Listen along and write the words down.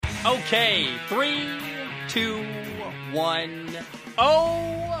Okay, 3, 2, 1.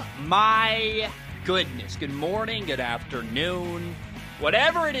 Oh my goodness. Good morning, good afternoon.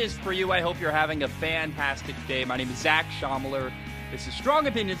 Whatever it is for you, I hope you're having a fantastic day. My name is Zach Schomler. This is Strong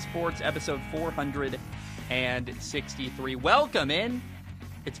Opinion Sports, episode 463. Welcome in.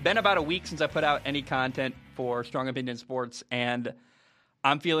 It's been about a week since I put out any content for Strong Opinion Sports, and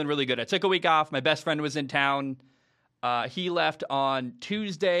I'm feeling really good. I took a week off. My best friend was in town. He left on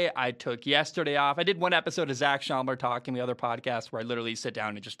Tuesday. I took yesterday off. I did one episode of Zach Schomler Talking, the other podcast where I literally sit down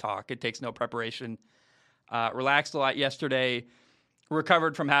and just talk. It takes no preparation. Relaxed a lot yesterday.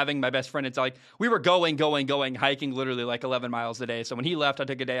 Recovered from having my best friend. It's like we were going, hiking literally like 11 miles a day. So when he left, I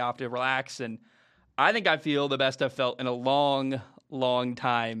took a day off to relax. And I think I feel the best I've felt in a long, long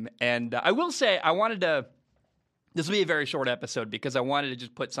time. And I will say this will be a very short episode because I wanted to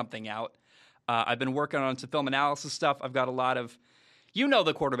just put something out. I've been working on some film analysis stuff. I've got a lot of,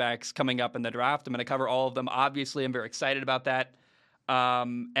 the quarterbacks coming up in the draft. I'm going to cover all of them. Obviously, I'm very excited about that.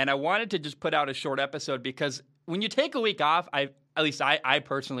 And I wanted to just put out a short episode because when you take a week off, I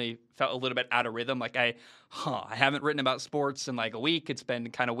personally felt a little bit out of rhythm. Like I haven't written about sports in like a week. It's been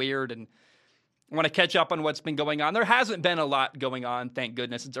kind of weird. And I want to catch up on what's been going on. There hasn't been a lot going on, thank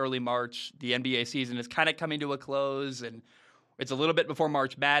goodness. It's early March. The NBA season is kind of coming to a close, and it's a little bit before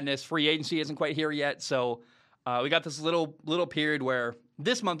March Madness. Free agency isn't quite here yet, so we got this little period where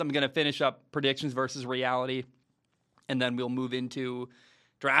this month I'm going to finish up predictions versus reality, and then we'll move into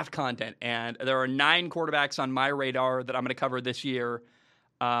draft content. And there are 9 quarterbacks on my radar that I'm going to cover this year,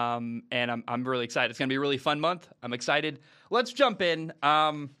 and I'm really excited. It's going to be a really fun month. I'm excited. Let's jump in.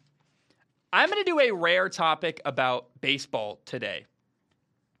 I'm going to do a rare topic about baseball today.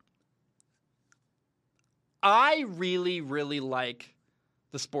 I really, really like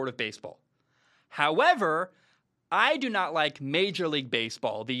the sport of baseball. However, I do not like Major League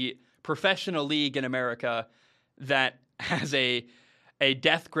Baseball, the professional league in America that has a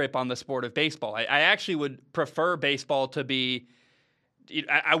death grip on the sport of baseball. I actually would prefer baseball to be...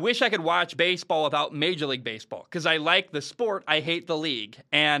 I wish I could watch baseball without Major League Baseball because I like the sport, I hate the league.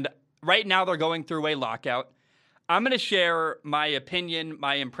 And right now they're going through a lockout. I'm going to share my opinion,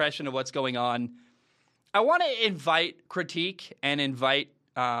 my impression of what's going on. I want to invite critique and invite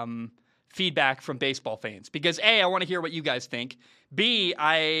feedback from baseball fans because A, I want to hear what you guys think. B,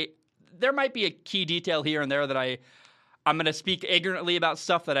 there might be a key detail here and there that I'm going to speak ignorantly about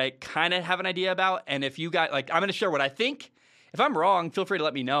stuff that I kind of have an idea about. And if you guys, I'm going to share what I think. If I'm wrong, feel free to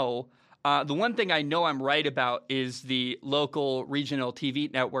let me know. The one thing I know I'm right about is the local regional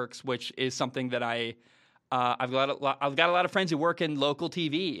TV networks, which is something that I've got a lot of friends who work in local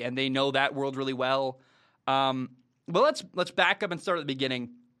TV and they know that world really well. But let's back up and start at the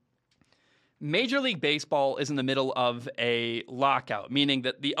beginning. Major League Baseball is in the middle of a lockout, meaning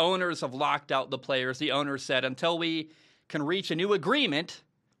that the owners have locked out the players. The owners said, until we can reach a new agreement,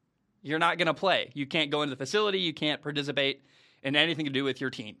 you're not going to play. You can't go into the facility. You can't participate in anything to do with your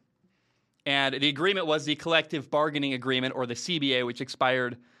team. And the agreement was the collective bargaining agreement, or the CBA, which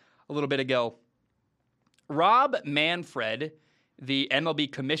expired a little bit ago. Rob Manfred, the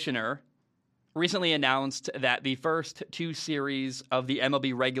MLB commissioner, recently announced that the first 2 series of the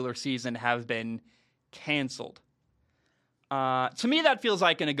MLB regular season have been canceled. To me, that feels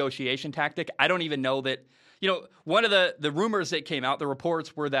like a negotiation tactic. I don't even know that, one of the rumors that came out, the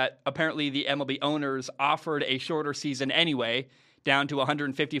reports were that apparently the MLB owners offered a shorter season anyway, down to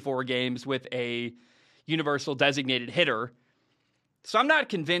 154 games with a universal designated hitter. So I'm not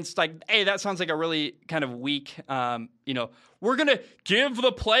convinced, hey, that sounds like a really kind of weak, we're going to give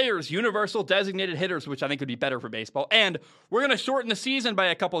the players universal designated hitters, which I think would be better for baseball. And we're going to shorten the season by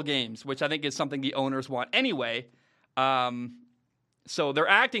a couple of games, which I think is something the owners want anyway. So they're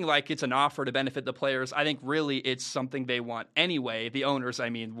acting like it's an offer to benefit the players. I think really it's something they want anyway. The owners,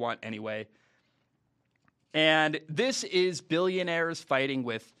 want anyway. And this is billionaires fighting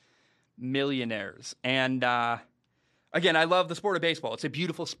with millionaires. And, again, I love the sport of baseball. It's a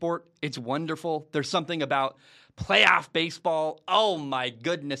beautiful sport. It's wonderful. There's something about playoff baseball. Oh, my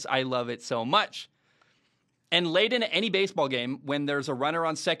goodness, I love it so much. And late in any baseball game, when there's a runner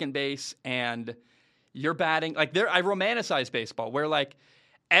on second base and you're batting, I romanticize baseball, where,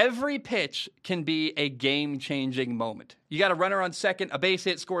 every pitch can be a game-changing moment. You got a runner on second, a base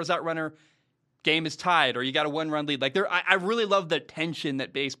hit, scores that runner, game is tied, or you got a one-run lead. I really love the tension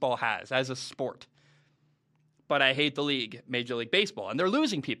that baseball has as a sport. But I hate the league, Major League Baseball. And they're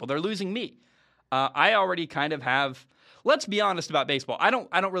losing people. They're losing me. I already kind of have... Let's be honest about baseball. I don't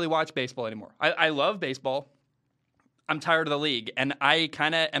really watch baseball anymore. I love baseball. I'm tired of the league. And I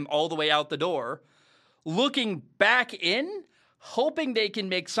kind of am all the way out the door. Looking back in, hoping they can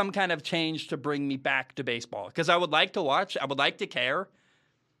make some kind of change to bring me back to baseball. Because I would like to watch. I would like to care.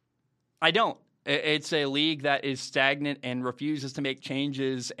 I don't. It's a league that is stagnant and refuses to make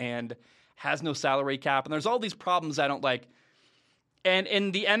changes and has no salary cap. And there's all these problems I don't like. And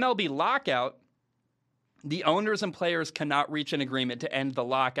in the MLB lockout, the owners and players cannot reach an agreement to end the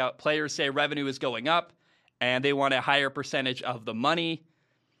lockout. Players say revenue is going up and they want a higher percentage of the money.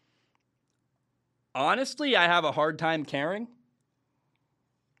 Honestly, I have a hard time caring.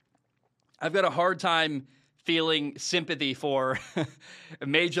 I've got a hard time feeling sympathy for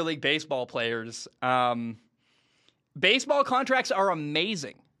Major League Baseball players. Baseball contracts are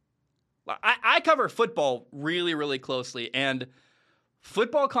amazing. I cover football really, really closely, and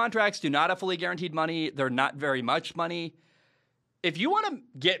football contracts do not have fully guaranteed money. They're not very much money. If you want to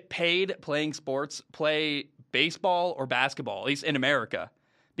get paid playing sports, play baseball or basketball, at least in America,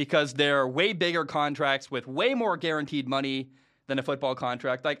 because they're way bigger contracts with way more guaranteed money than a football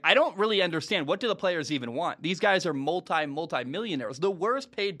contract. Like, I don't really understand. What do the players even want? These guys are multi-millionaires. The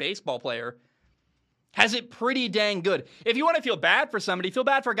worst paid baseball player has it pretty dang good. If you want to feel bad for somebody, feel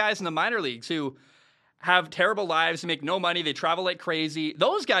bad for guys in the minor leagues who have terrible lives, make no money, they travel like crazy.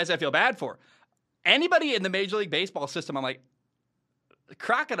 Those guys I feel bad for. Anybody in the Major League Baseball system, I'm like,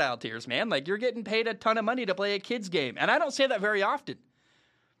 crocodile tears, man. Like, you're getting paid a ton of money to play a kid's game. And I don't say that very often.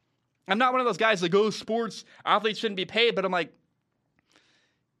 I'm not one of those guys like, oh, sports athletes shouldn't be paid. But I'm like,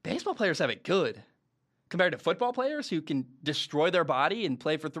 baseball players have it good compared to football players who can destroy their body and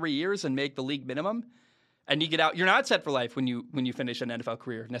play for 3 years and make the league minimum. And you get out. You're not set for life when you finish an NFL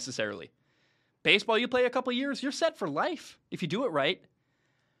career necessarily. Baseball, you play a couple years, you're set for life if you do it right.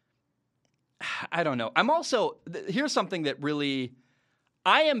 I don't know. I'm also, here's something that really,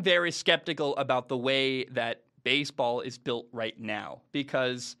 I am very skeptical about the way that baseball is built right now,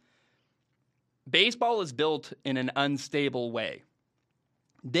 because baseball is built in an unstable way.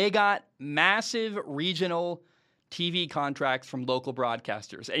 They got massive regional TV contracts from local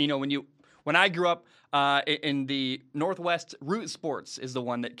broadcasters. And, you know, when I grew up in the Northwest, Root Sports is the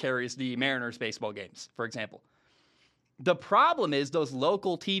one that carries the Mariners baseball games, for example. The problem is those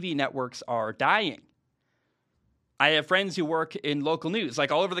local TV networks are dying. I have friends who work in local news,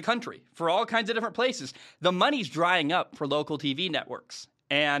 like all over the country, for all kinds of different places. The money's drying up for local TV networks.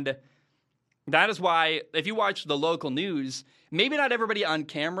 And that is why, if you watch the local news, maybe not everybody on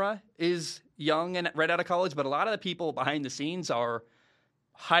camera is young and right out of college, but a lot of the people behind the scenes are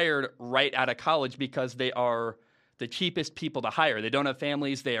hired right out of college because they are the cheapest people to hire. They don't have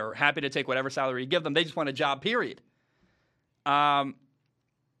families. They are happy to take whatever salary you give them. They just want a job, period.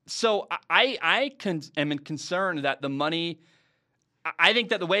 So I am concerned that the money, I think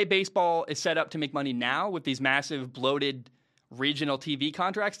that the way baseball is set up to make money now with these massive bloated regional TV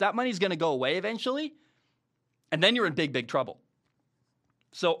contracts, that money's going to go away eventually. And then you're in big, big trouble.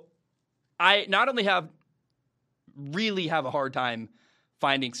 So I not only really have a hard time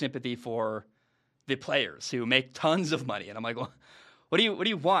finding sympathy for the players who make tons of money. And I'm like, well, what do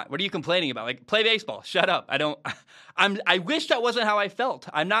you want? What are you complaining about? Like, play baseball. Shut up. I wish that wasn't how I felt.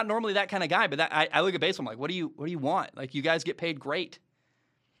 I'm not normally that kind of guy, but I look at baseball, I'm like, what do you want? Like, you guys get paid great.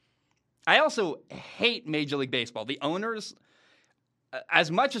 I also hate Major League Baseball. The owners, as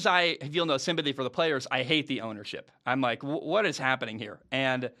much as I feel no sympathy for the players, I hate the ownership. I'm like, what is happening here?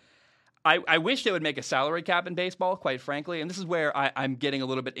 And I wish they would make a salary cap in baseball, quite frankly. And this is where I'm getting a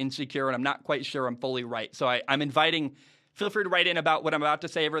little bit insecure, and I'm not quite sure I'm fully right. So I'm inviting, feel free to write in about what I'm about to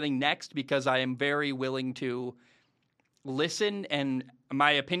say, everything next, because I am very willing to listen, and my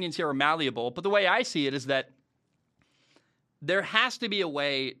opinions here are malleable. But the way I see it is that there has to be a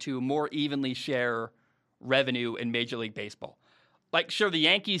way to more evenly share revenue in Major League Baseball. Like, sure, the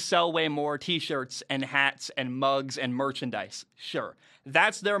Yankees sell way more T-shirts and hats and mugs and merchandise. Sure.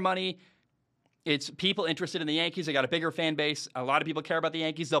 That's their money. It's people interested in the Yankees. They got a bigger fan base. A lot of people care about the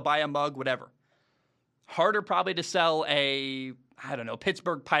Yankees. They'll buy a mug, whatever. Harder probably to sell a,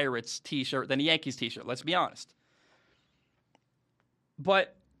 Pittsburgh Pirates T-shirt than a Yankees T-shirt. Let's be honest.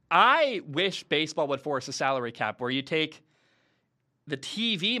 But I wish baseball would force a salary cap where you take the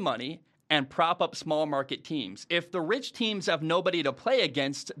TV money and prop up small market teams. If the rich teams have nobody to play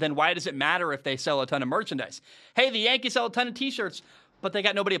against, then why does it matter if they sell a ton of merchandise? Hey, the Yankees sell a ton of T-shirts, but they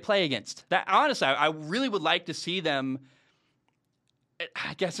got nobody to play against. That, honestly, I really would like to see them.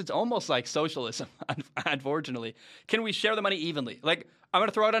 I guess it's almost like socialism, unfortunately. Can we share the money evenly? Like, I'm going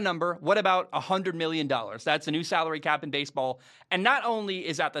to throw out a number. What about $100 million? That's a new salary cap in baseball. And not only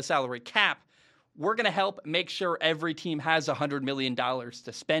is that the salary cap, we're going to help make sure every team has $100 million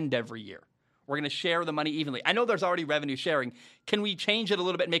to spend every year. We're going to share the money evenly. I know there's already revenue sharing. Can we change it a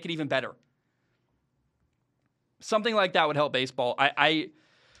little bit and make it even better? Something like that would help baseball. I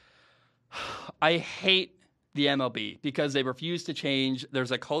hate the MLB because they refuse to change.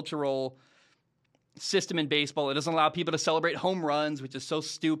 There's a cultural system in baseball. It doesn't allow people to celebrate home runs, which is so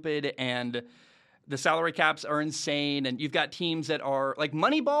stupid, and the salary caps are insane. And you've got teams that are like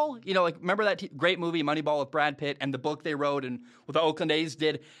Moneyball. Like remember that great movie Moneyball with Brad Pitt and the book they wrote and what the Oakland A's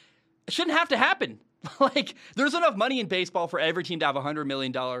did? It shouldn't have to happen. Like there's enough money in baseball for every team to have $100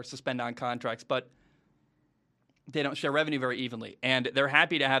 million to spend on contracts, but they don't share revenue very evenly. And they're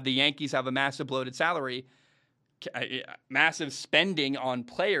happy to have the Yankees have a massive bloated salary, massive spending on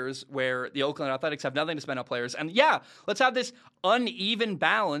players, where the Oakland Athletics have nothing to spend on players. And yeah, let's have this uneven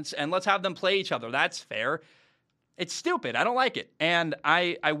balance and let's have them play each other. That's fair. It's stupid. I don't like it. And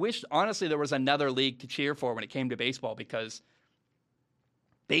I wish, honestly, there was another league to cheer for when it came to baseball, because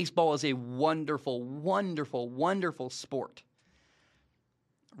baseball is a wonderful, wonderful, wonderful sport.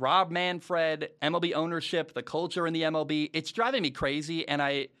 Rob Manfred, MLB ownership, the culture in the MLB, it's driving me crazy, and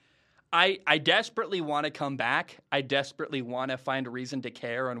I desperately want to come back. I desperately want to find a reason to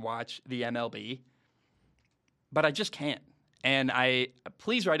care and watch the MLB, but I just can't. And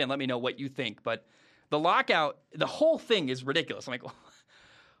please write in, let me know what you think. But the lockout, the whole thing is ridiculous. I'm like,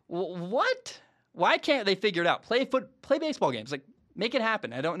 what? Why can't they figure it out? Play baseball games. Like, make it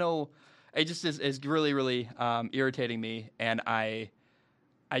happen. I don't know. It just is really, really irritating me, and I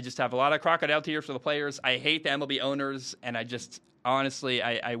just have a lot of crocodile tears for the players. I hate the MLB owners, and honestly,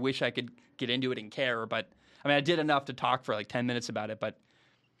 I wish I could get into it and care. But, I did enough to talk for like 10 minutes about it. But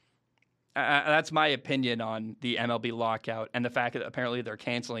that's my opinion on the MLB lockout and the fact that apparently they're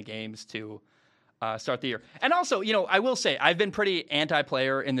canceling games to start the year. And also, I will say, I've been pretty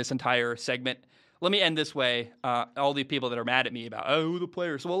anti-player in this entire segment. Let me end this way. All the people that are mad at me about, the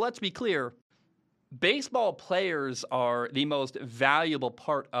players. Well, let's be clear. Baseball players are the most valuable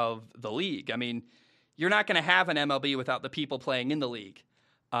part of the league. You're not going to have an MLB without the people playing in the league,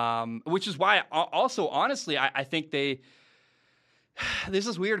 which is why also, honestly, I think there's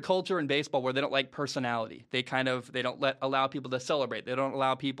this weird culture in baseball where they don't like personality. They don't allow people to celebrate. They don't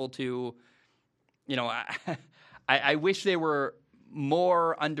allow people to, I wish they were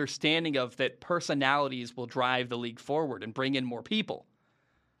more understanding of that personalities will drive the league forward and bring in more people.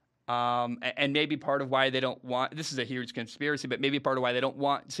 And maybe part of why they don't want, this is a huge conspiracy, but maybe part of why they don't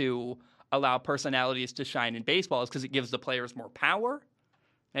want to allow personalities to shine in baseball is because it gives the players more power.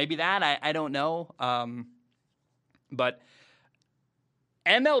 Maybe that, I don't know. But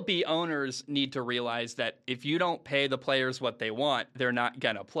MLB owners need to realize that if you don't pay the players what they want, they're not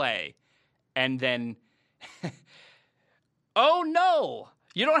going to play. And then, oh no,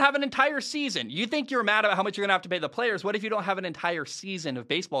 you don't have an entire season. You think you're mad about how much you're going to have to pay the players. What if you don't have an entire season of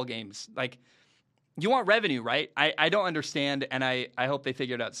baseball games? Like, you want revenue, right? I don't understand, and I hope they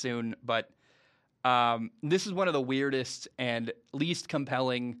figure it out soon. But this is one of the weirdest and least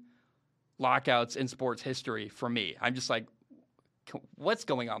compelling lockouts in sports history for me. I'm just like, what's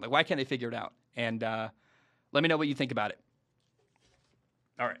going on? Like, why can't they figure it out? And let me know what you think about it.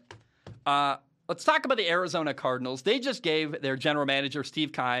 All right. Let's talk about the Arizona Cardinals. They just gave their general manager,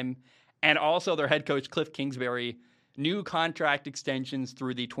 Steve Keim, and also their head coach, Cliff Kingsbury, new contract extensions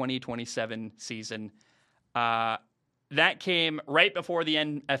through the 2027 season. That came right before the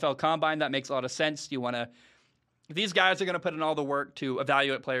NFL Combine. That makes a lot of sense. These guys are going to put in all the work to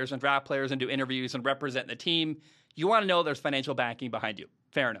evaluate players and draft players and do interviews and represent the team. You want to know there's financial backing behind you.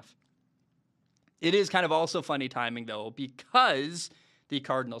 Fair enough. It is kind of also funny timing, though, because the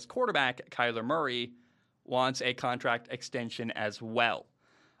Cardinals quarterback, Kyler Murray, wants a contract extension as well.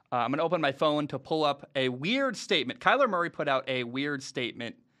 I'm going to open my phone to pull up a weird statement. Kyler Murray put out a weird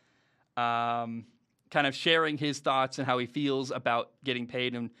statement kind of sharing his thoughts and how he feels about getting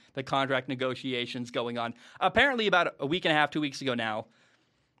paid and the contract negotiations going on. Apparently about a week and a half, 2 weeks ago now,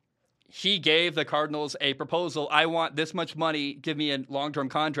 he gave the Cardinals a proposal. I want this much money. Give me a long-term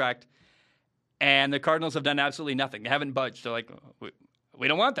contract. And the Cardinals have done absolutely nothing. They haven't budged. They're like, we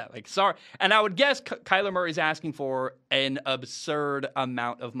don't want that. Like, sorry. And I would guess Kyler Murray's asking for an absurd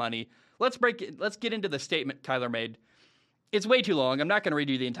amount of money. Let's get into the statement Kyler made. It's way too long. I'm not going to read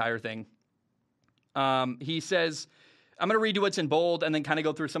you the entire thing. He says, I'm going to read you what's in bold and then kind of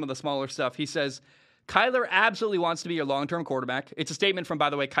go through some of the smaller stuff. He says, Kyler absolutely wants to be your long-term quarterback. It's a statement from, by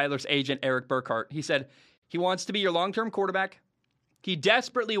the way, Kyler's agent, Eric Burkhart. He said, he wants to be your long-term quarterback. He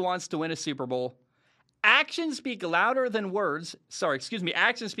desperately wants to win a Super Bowl. Actions speak louder than words.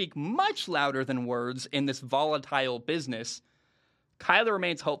 Actions speak much louder than words in this volatile business. Kyler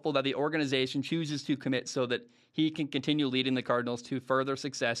remains hopeful that the organization chooses to commit so that he can continue leading the Cardinals to further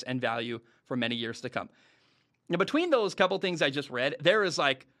success and value for many years to come. Now, between those couple things I just read, there is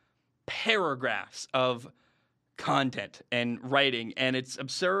like paragraphs of content and writing, and it's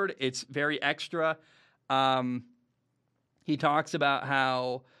absurd. It's very extra. He talks about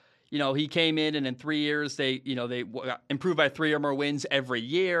how, he came in and in 3 years they improved by 3 or more wins every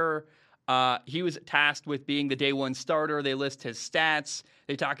year. He was tasked with being the day one starter. They list his stats.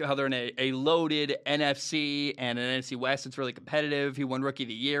 They talk about how they're in a loaded NFC and an NFC West. It's really competitive. He won Rookie of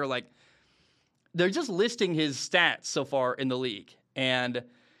the Year. Like, they're just listing his stats so far in the league. And,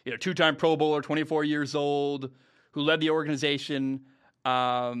 2-time Pro Bowler, 24 years old, who led the organization.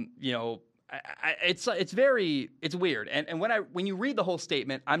 It's weird. And when you read the whole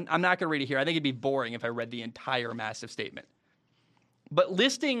statement, I'm not going to read it here. I think it'd be boring if I read the entire massive statement. But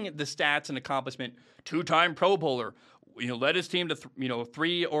listing the stats and accomplishment, 2-time Pro Bowler, led his team to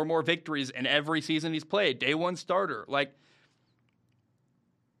 3 or more victories in every season he's played, day one starter. Like,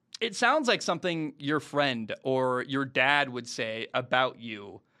 it sounds like something your friend or your dad would say about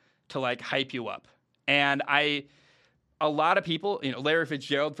you to like hype you up. And a lot of people, Larry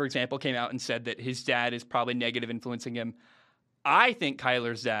Fitzgerald, for example, came out and said that his dad is probably negative influencing him. I think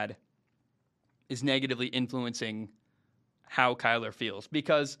Kyler's dad is negatively influencing how Kyler feels.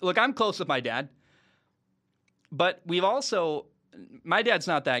 Because, look, I'm close with my dad, but my dad's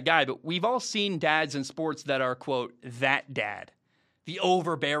not that guy, but we've all seen dads in sports that are, quote, that dad. The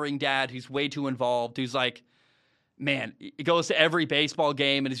overbearing dad who's way too involved, who's like, man, he goes to every baseball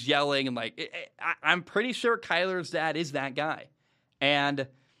game and is yelling. And I'm pretty sure Kyler's dad is that guy. And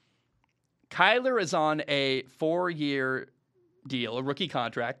Kyler is on a 4-year deal, a rookie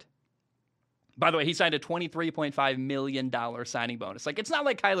contract. By the way, he signed a $23.5 million signing bonus. Like, it's not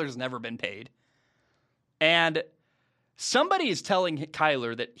like Kyler's never been paid. And somebody is telling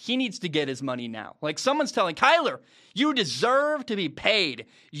Kyler that he needs to get his money now. Like, someone's telling Kyler, you deserve to be paid.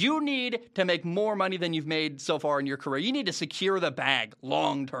 You need to make more money than you've made so far in your career. You need to secure the bag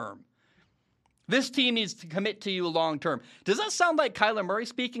long term. This team needs to commit to you long term. Does that sound like Kyler Murray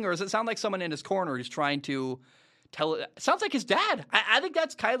speaking, or does it sound like someone in his corner who's trying to it sounds like his dad. I think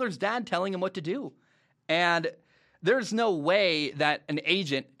that's Kyler's dad telling him what to do. And there's no way that an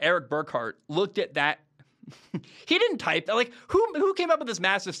agent, Eric Burkhart, looked at that. He didn't type that. Like, who came up with this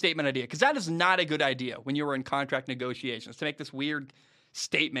massive statement idea? Because that is not a good idea when you were in contract negotiations to make this weird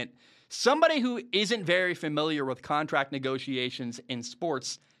statement. Somebody who isn't very familiar with contract negotiations in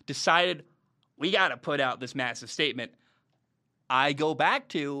sports decided, we got to put out this massive statement. I go back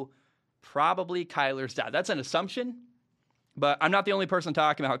to probably Kyler's dad. That's an assumption, but I'm not the only person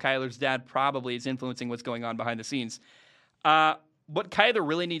talking about how Kyler's dad probably is influencing what's going on behind the scenes. What Kyler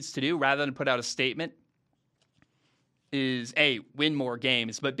really needs to do, rather than put out a statement, is A, win more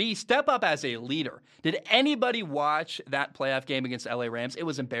games, but B, step up as a leader. Did anybody watch that playoff game against LA Rams? It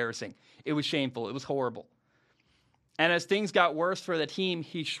was embarrassing. It was shameful. It was horrible. And as things got worse for the team,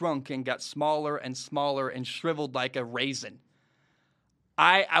 he shrunk and got smaller and smaller and shriveled like a raisin.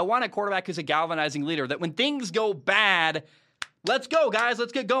 I want a quarterback who's a galvanizing leader, that when things go bad, let's go, guys.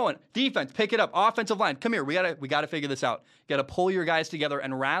 Let's get going. Defense, pick it up. Offensive line, come here. We gotta figure this out. You got to pull your guys together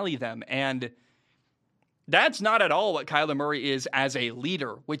and rally them. And that's not at all what Kyler Murray is as a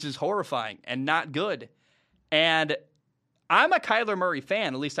leader, which is horrifying and not good. And I'm a Kyler Murray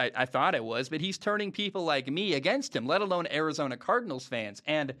fan, at least I thought I was, but he's turning people like me against him, let alone Arizona Cardinals fans.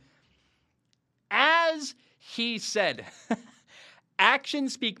 And as he said,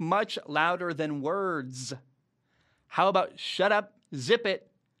 actions speak much louder than words. How about shut up, zip it,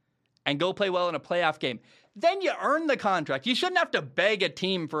 and go play well in a playoff game? Then you earn the contract. You shouldn't have to beg a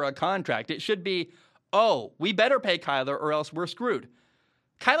team for a contract. It should be, oh, we better pay Kyler or else we're screwed.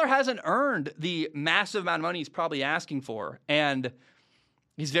 Kyler hasn't earned the massive amount of money he's probably asking for, and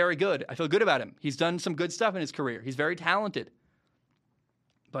he's very good. I feel good about him. He's done some good stuff in his career. He's very talented.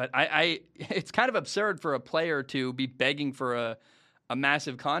 But it's kind of absurd for a player to be begging for a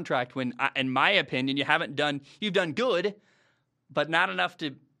massive contract when, in my opinion, you've done good, but not enough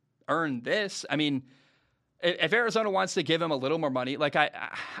to earn this. I mean, if Arizona wants to give him a little more money, like I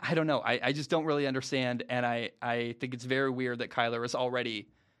don't know. I just don't really understand, and I think it's very weird that Kyler is already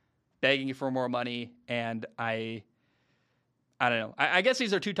begging for more money, and I don't know. I guess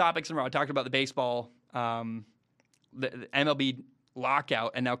these are two topics in a row. I talked about the baseball, the MLB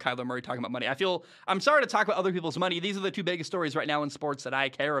lockout, and now Kyler Murray talking about money. I'm sorry to talk about other people's money. These are the two biggest stories right now in sports that I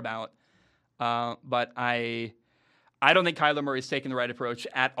care about, but I don't think Kyler Murray is taking the right approach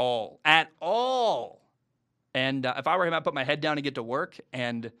at all. At all. And if I were him, I'd put my head down and get to work.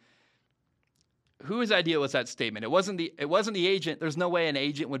 And whose idea was that statement? It wasn't the agent. There's no way an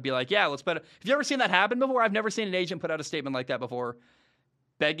agent would be like, yeah, let's put it. Have you ever seen that happen before? I've never seen an agent put out a statement like that before,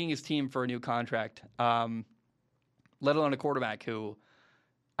 begging his team for a new contract, let alone a quarterback who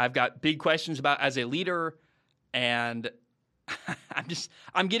I've got big questions about as a leader. And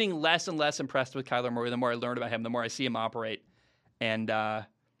I'm getting less and less impressed with Kyler Murray the more I learn about him, the more I see him operate. And I'm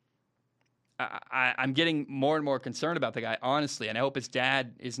getting more and more concerned about the guy, honestly. And I hope his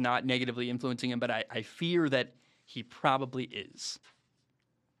dad is not negatively influencing him, but I fear that he probably is.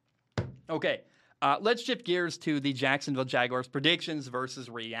 Okay, let's shift gears to the Jacksonville Jaguars predictions versus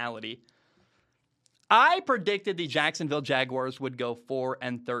reality. I predicted the Jacksonville Jaguars would go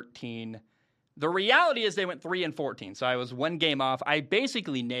 4-13. The reality is they went 3-14, so I was one game off. I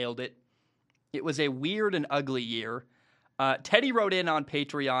basically nailed it. It was a weird and ugly year. Teddy wrote in on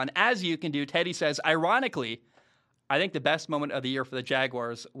Patreon, as you can do. Teddy says, ironically, I think the best moment of the year for the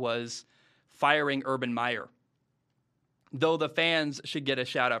Jaguars was firing Urban Meyer, though the fans should get a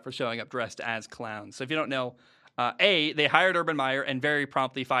shout-out for showing up dressed as clowns. So if you don't know, A, they hired Urban Meyer and very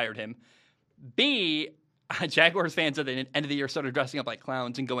promptly fired him. B, Jaguars fans at the end of the year started dressing up like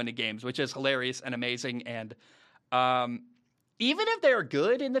clowns and going to games, which is hilarious and amazing. And even if they're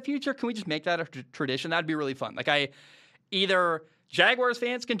good in the future, can we just make that a tradition? That'd be really fun. Like either Jaguars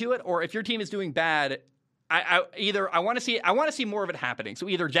fans can do it, or if your team is doing bad, I want to see more of it happening. So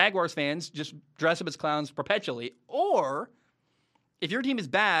either Jaguars fans just dress up as clowns perpetually, or if your team is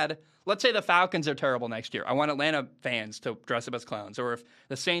bad, let's say the Falcons are terrible next year. I want Atlanta fans to dress up as clowns, or if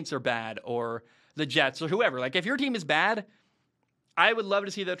the Saints are bad, or the Jets, or whoever. Like if your team is bad, I would love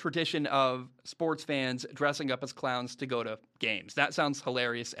to see the tradition of sports fans dressing up as clowns to go to games. That sounds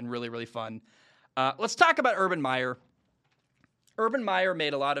hilarious and really, really fun. Let's talk about Urban Meyer. Urban Meyer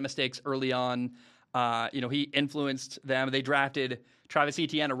made a lot of mistakes early on. He influenced them. They drafted Travis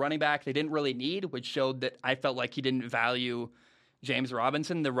Etienne, a running back they didn't really need, which showed that I felt like he didn't value James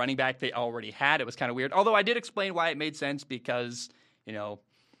Robinson, the running back they already had. It was kind of weird. Although I did explain why it made sense because,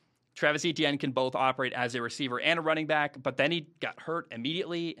 Travis Etienne can both operate as a receiver and a running back, but then he got hurt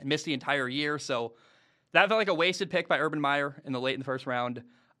immediately and missed the entire year. So that felt like a wasted pick by Urban Meyer in the first round.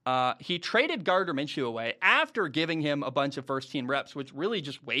 He traded Gardner Minshew away after giving him a bunch of first-team reps, which really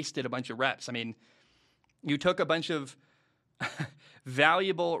just wasted a bunch of reps. I mean, you took a bunch of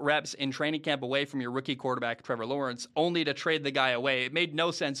valuable reps in training camp away from your rookie quarterback, Trevor Lawrence, only to trade the guy away. It made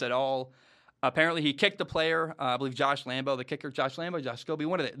no sense at all. Apparently, he kicked the player, I believe Josh Scobie,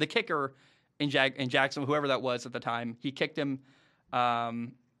 one of the kicker in Jacksonville, whoever that was at the time. He kicked him.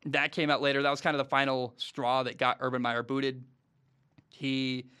 That came out later. That was kind of the final straw that got Urban Meyer booted.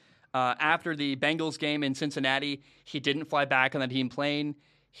 He, after the Bengals game in Cincinnati, he didn't fly back on the team plane.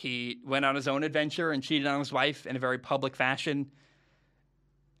 He went on his own adventure and cheated on his wife in a very public fashion.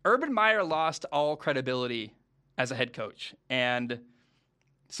 Urban Meyer lost all credibility as a head coach, and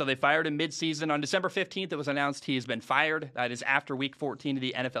so they fired him midseason. On December 15th, it was announced he has been fired. That is after Week 14 of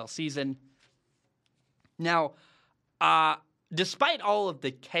the NFL season. Now, despite all of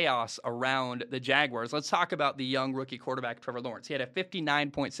the chaos around the Jaguars, let's talk about the young rookie quarterback, Trevor Lawrence. He had a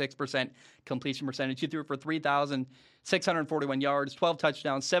 59.6% completion percentage. He threw for 3,641 yards, 12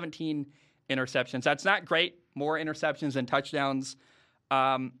 touchdowns, 17 interceptions. That's not great. More interceptions than touchdowns.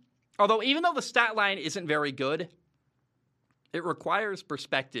 Although even though the stat line isn't very good, it requires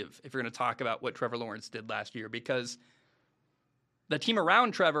perspective if you're going to talk about what Trevor Lawrence did last year, because the team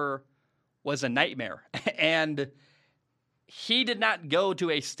around Trevor was a nightmare. And he did not go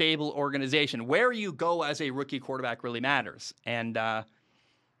to a stable organization. Where you go as a rookie quarterback really matters. And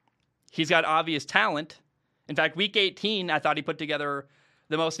he's got obvious talent. In fact, Week 18, I thought he put together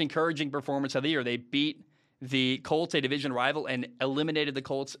the most encouraging performance of the year. They beat the Colts, a division rival, and eliminated the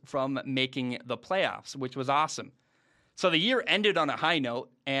Colts from making the playoffs, which was awesome. So the year ended on a high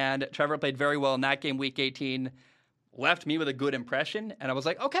note, and Trevor played very well in that game, Week 18, left me with a good impression, and I was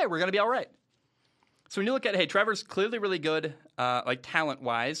like, okay, we're going to be all right. So when you look at, hey, Trevor's clearly really good,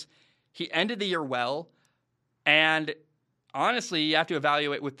 talent-wise. He ended the year well, and honestly, you have to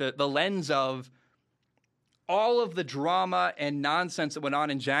evaluate with the lens of all of the drama and nonsense that went on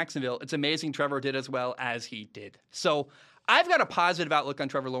in Jacksonville. It's amazing Trevor did as well as he did. So I've got a positive outlook on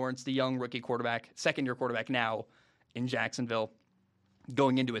Trevor Lawrence, the young rookie quarterback, second-year quarterback now in Jacksonville,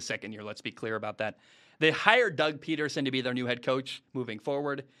 going into his second year. Let's be clear about that. They hired Doug Peterson to be their new head coach moving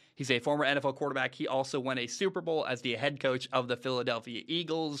forward. He's a former NFL quarterback. He also won a Super Bowl as the head coach of the Philadelphia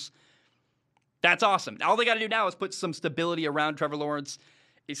Eagles. That's awesome. All they got to do now is put some stability around Trevor Lawrence.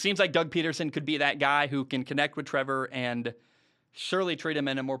 It seems like Doug Peterson could be that guy who can connect with Trevor and surely treat him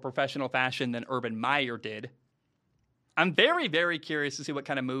in a more professional fashion than Urban Meyer did. I'm very, very curious to see what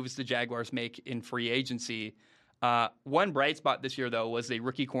kind of moves the Jaguars make in free agency. One bright spot this year, though, was the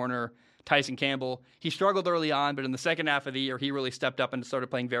rookie corner, Tyson Campbell. He struggled early on, but in the second half of the year, he really stepped up and started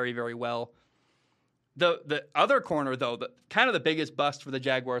playing very, very well. The other corner, though, kind of the biggest bust for the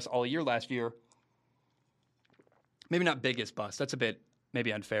Jaguars all year last year, maybe not biggest bust. That's a bit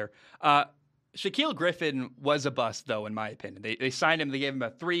maybe unfair. Shaquille Griffin was a bust, though, in my opinion. They signed him. They gave him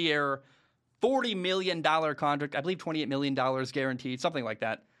a 3-year, $40 million contract. I believe $28 million guaranteed, something like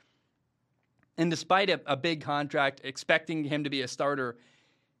that. And despite a big contract, expecting him to be a starter,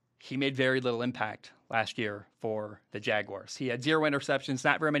 he made very little impact last year for the Jaguars. He had 0 interceptions,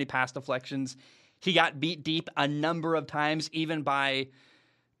 not very many pass deflections. He got beat deep a number of times, even by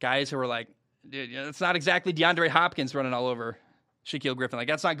guys who were like, dude, it's not exactly DeAndre Hopkins running all over Shaquille Griffin. Like,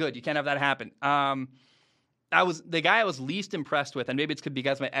 that's not good. You can't have that happen. I was the guy I was least impressed with, and maybe it's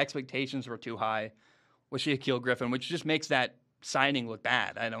because my expectations were too high, was Shaquille Griffin, which just makes that signing look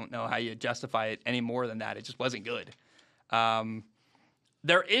bad. I don't know how you justify it any more than that. It just wasn't good.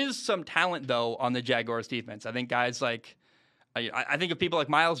 There is some talent, though, on the Jaguars defense. I think guys like, I think of people like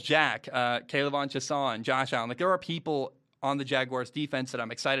Miles Jack, Caleb Chasson, Josh Allen. Like, there are people on the Jaguars defense that I'm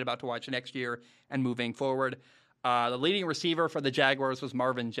excited about to watch next year and moving forward. The leading receiver for the Jaguars was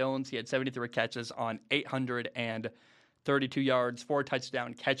Marvin Jones. He had 73 catches on 832 yards, 4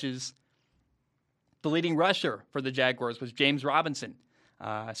 touchdown catches. The leading rusher for the Jaguars was James Robinson,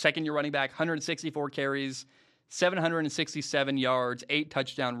 second-year running back, 164 carries, 767 yards, 8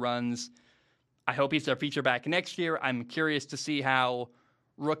 touchdown runs. I hope he's their feature back next year. I'm curious to see how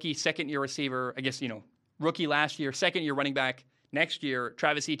rookie second-year receiver, I guess, rookie last year, second-year running back next year,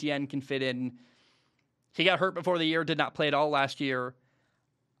 Travis Etienne can fit in. He got hurt before the year, did not play at all last year.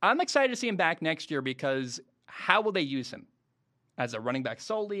 I'm excited to see him back next year because how will they use him? As a running back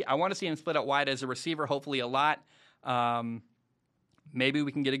solely? I want to see him split out wide as a receiver, hopefully a lot. Maybe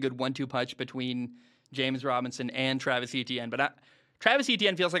we can get a good 1-2 punch between James Robinson and Travis Etienne. But Travis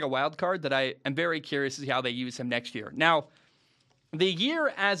Etienne feels like a wild card that I am very curious to see how they use him next year. Now, the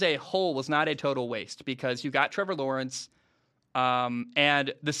year as a whole was not a total waste because you got Trevor Lawrence,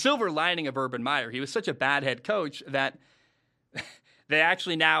 and the silver lining of Urban Meyer. He was such a bad head coach that they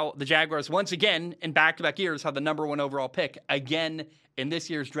actually now, the Jaguars, once again, in back-to-back years, have the number 1 overall pick again in this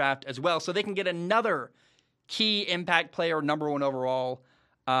year's draft as well. So they can get another key impact player, number 1 overall.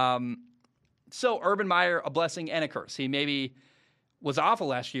 So Urban Meyer, a blessing and a curse. He maybe was awful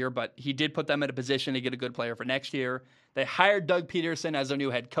last year, but he did put them in a position to get a good player for next year. They hired Doug Peterson as their new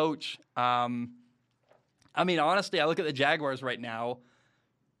head coach. Honestly, I look at the Jaguars right now.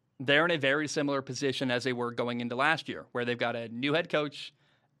 They're in a very similar position as they were going into last year, where they've got a new head coach,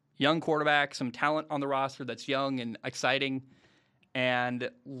 young quarterback, some talent on the roster that's young and exciting.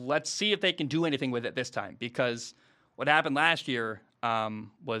 And let's see if they can do anything with it this time, because what happened last year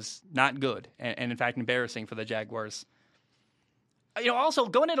was not good and in fact, embarrassing for the Jaguars. Also,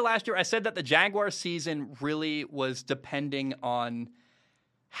 going into last year, I said that the Jaguars season really was depending on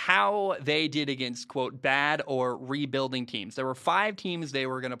how they did against, quote, bad or rebuilding teams. There were 5 teams they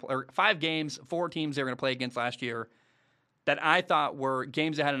were going to play, or 5 games, 4 teams they were going to play against last year that I thought were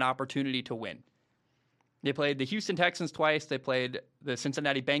games that had an opportunity to win. They played the Houston Texans twice. They played the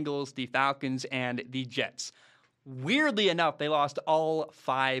Cincinnati Bengals, the Falcons, and the Jets. Weirdly enough, they lost all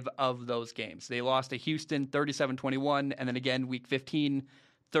 5 of those games. They lost to Houston 37-21, and then again, week 15,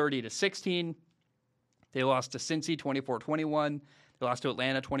 30-16. They lost to Cincy 24-21. They lost to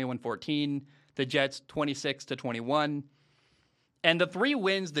Atlanta 21-14. The Jets 26-21. And the 3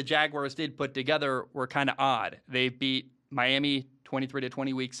 wins the Jaguars did put together were kind of odd. They beat Miami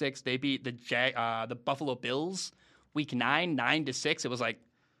 23-20 week 6. They beat the Buffalo Bills week 9, 9-6. It was like,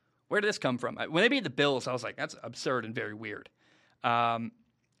 where did this come from? When they beat the Bills, I was like, that's absurd and very weird. And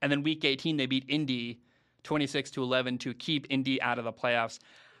then week 18, they beat Indy 26-11 to keep Indy out of the playoffs.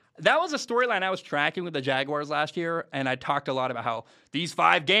 That was a storyline I was tracking with the Jaguars last year, and I talked a lot about how these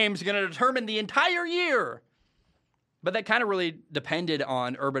 5 games are going to determine the entire year. But that kind of really depended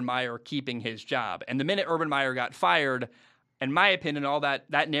on Urban Meyer keeping his job. And the minute Urban Meyer got fired, in my opinion, all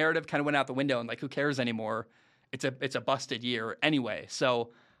that narrative kind of went out the window, and like, who cares anymore? It's a busted year anyway.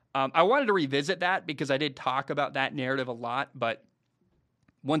 So I wanted to revisit that because I did talk about that narrative a lot, but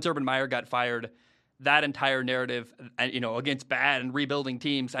once Urban Meyer got fired, that entire narrative, against bad and rebuilding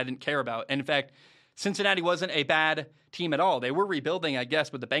teams, I didn't care about. And in fact, Cincinnati wasn't a bad team at all. They were rebuilding, I guess,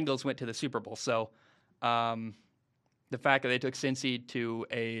 but the Bengals went to the Super Bowl. So the fact that they took Cincy to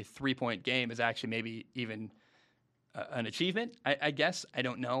a 3-point game is actually maybe even an achievement, I guess. I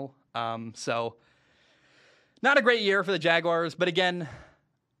don't know. So not a great year for the Jaguars, but again,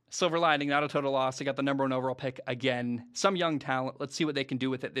 silver lining, not a total loss. They got the number 1 overall pick again. Some young talent. Let's see what they can do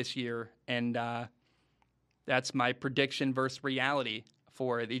with it this year. And that's my prediction versus reality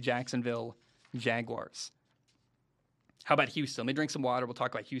for the Jacksonville Jaguars. How about Houston? Let me drink some water. We'll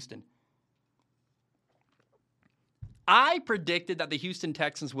talk about Houston. I predicted that the Houston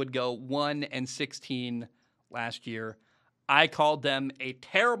Texans would go 1-16 last year. I called them a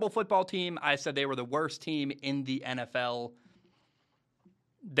terrible football team. I said they were the worst team in the NFL.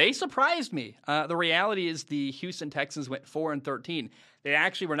 They surprised me. The reality is the Houston Texans went 4-13. They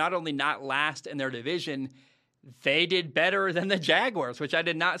actually were not only not last in their division, they did better than the Jaguars, which I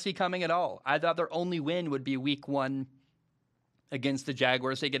did not see coming at all. I thought their only win would be week 1 against the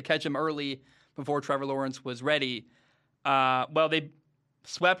Jaguars. They could catch them early before Trevor Lawrence was ready. Well, they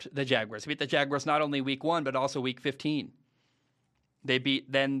swept the Jaguars. They beat the Jaguars not only week 1, but also week 15. They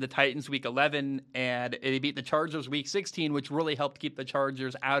beat then the Titans week 11, and they beat the Chargers week 16, which really helped keep the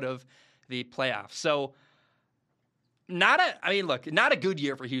Chargers out of the playoffs. So not a good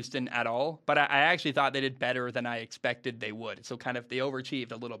year for Houston at all, but I actually thought they did better than I expected they would. So kind of they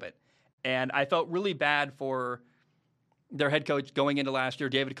overachieved a little bit. And I felt really bad for their head coach going into last year,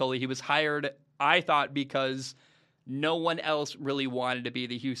 David Culley. He was hired, I thought, because no one else really wanted to be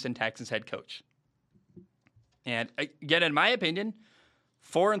the Houston Texans head coach. And again, in my opinion,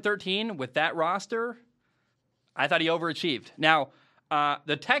 4-13 with that roster, I thought he overachieved. Now,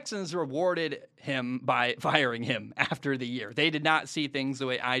 the Texans rewarded him by firing him after the year. They did not see things the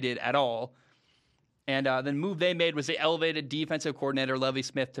way I did at all. And the move they made was they elevated defensive coordinator Lovie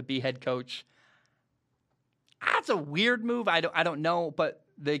Smith to be head coach. That's a weird move. I don't know, but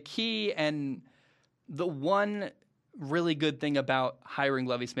the key and the one really good thing about hiring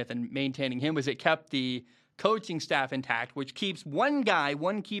Lovie Smith and maintaining him was it kept the coaching staff intact, which keeps one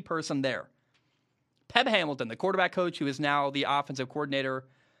key person there. Pep Hamilton, the quarterback coach, who is now the offensive coordinator,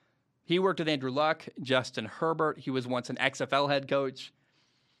 he worked with Andrew Luck, Justin Herbert. He was once an XFL head coach.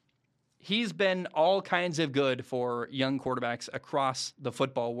 He's been all kinds of good for young quarterbacks across the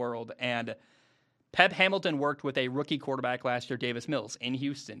football world. And Pep Hamilton worked with a rookie quarterback last year, Davis Mills, in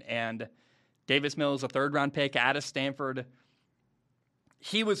Houston. And Davis Mills, a third-round pick out of Stanford.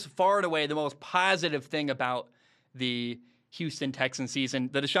 He was far and away the most positive thing about the Houston Texans season.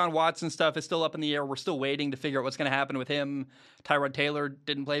 The Deshaun Watson stuff is still up in the air. We're still waiting to figure out what's going to happen with him. Tyrod Taylor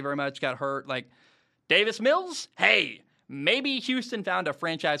didn't play very much, got hurt. Davis Mills, hey, maybe Houston found a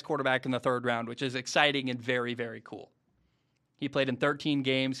franchise quarterback in the third round, which is exciting and very, very cool. He played in 13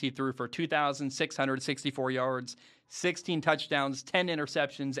 games. He threw for 2,664 yards, 16 touchdowns, 10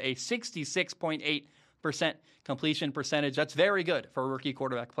 interceptions, a 66.8% completion percentage. That's very good for a rookie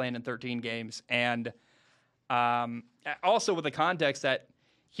quarterback playing in 13 games. And also with the context that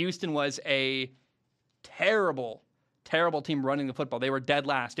Houston was a terrible, terrible team running the football. They were dead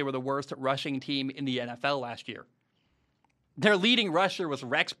last. They were the worst rushing team in the NFL last year. Their leading rusher was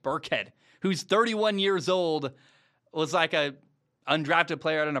Rex Burkhead, who's 31 years old, was like a undrafted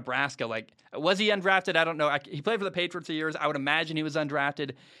player out of Nebraska. Was he undrafted? I don't know. He played for the Patriots for years. I would imagine he was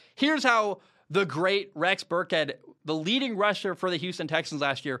undrafted. Here's how the great Rex Burkhead, the leading rusher for the Houston Texans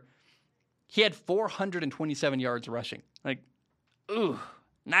last year, he had 427 yards rushing.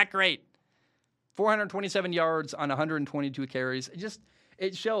 Not great. 427 yards on 122 carries.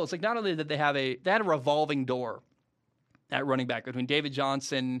 It shows. Not only did they had a revolving door at running back between David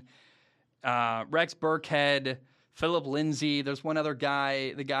Johnson, Rex Burkhead, Philip Lindsay. There's one other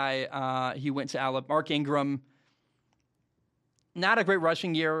guy. The guy he went to Alabama, Mark Ingram. Not a great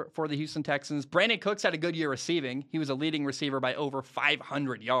rushing year for the Houston Texans. Brandon Cooks had a good year receiving. He was a leading receiver by over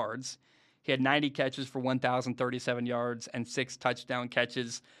 500 yards. He had 90 catches for 1,037 yards and 6 touchdown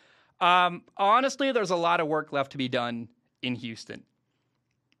catches. Honestly, there's a lot of work left to be done in Houston.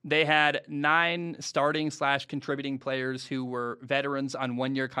 They had 9 starting/contributing players who were veterans on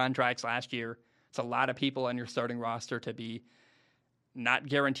one-year contracts last year. It's a lot of people on your starting roster to be not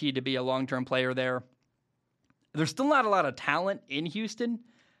guaranteed to be a long-term player there. There's still not a lot of talent in Houston.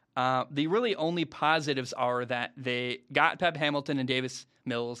 The really only positives are that they got Pep Hamilton and Davis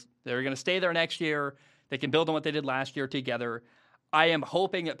Mills. They're going to stay there next year. They can build on what they did last year together. I am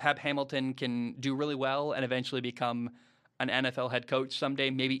hoping that Pep Hamilton can do really well and eventually become an NFL head coach someday,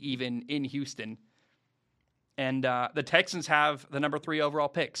 maybe even in Houston. And the Texans have the number 3 overall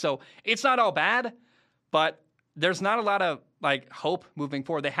pick. So it's not all bad, but there's not a lot of hope moving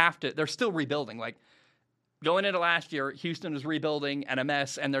forward. They're still rebuilding. Going into last year, Houston was rebuilding and a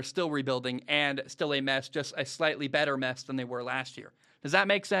mess, and they're still rebuilding and still a mess, just a slightly better mess than they were last year. Does that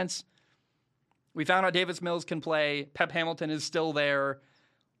make sense? We found out Davis Mills can play. Pep Hamilton is still there.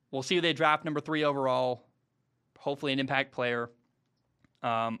 We'll see who they draft number 3 overall. Hopefully an impact player.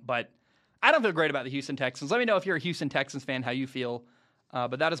 But I don't feel great about the Houston Texans. Let me know if you're a Houston Texans fan, how you feel.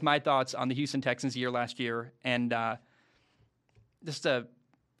 But that is my thoughts on the Houston Texans year last year. And just a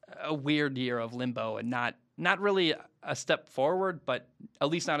weird year of limbo and not really a step forward, but at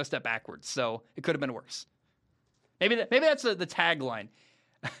least not a step backwards. So it could have been worse. Maybe that's the tagline.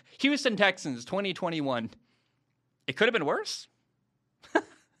 Houston Texans 2021. it could have been worse.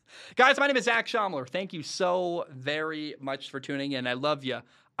 Guys, my name is Zach Schomler. Thank you so very much for tuning in. I love you.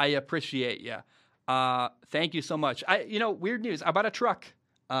 I appreciate you. Thank you so much. Weird news. I bought a truck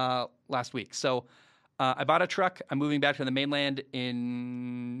last week. So I bought a truck. I'm moving back to the mainland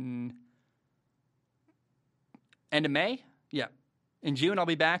in end of May. Yeah. In June, I'll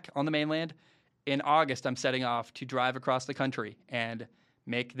be back on the mainland. In August, I'm setting off to drive across the country and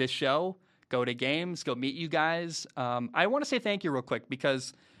make this show, go to games, go meet you guys. I want to say thank you real quick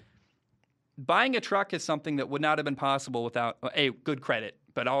because buying a truck is something that would not have been possible without, A, good credit,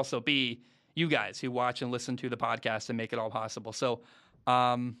 but also B, you guys who watch and listen to the podcast and make it all possible. So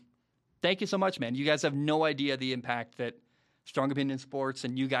thank you so much, man. You guys have no idea the impact that Strong Opinion Sports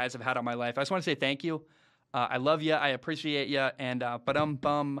and you guys have had on my life. I just want to say thank you. I love you. I appreciate you. And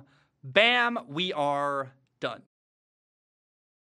bam, we are done.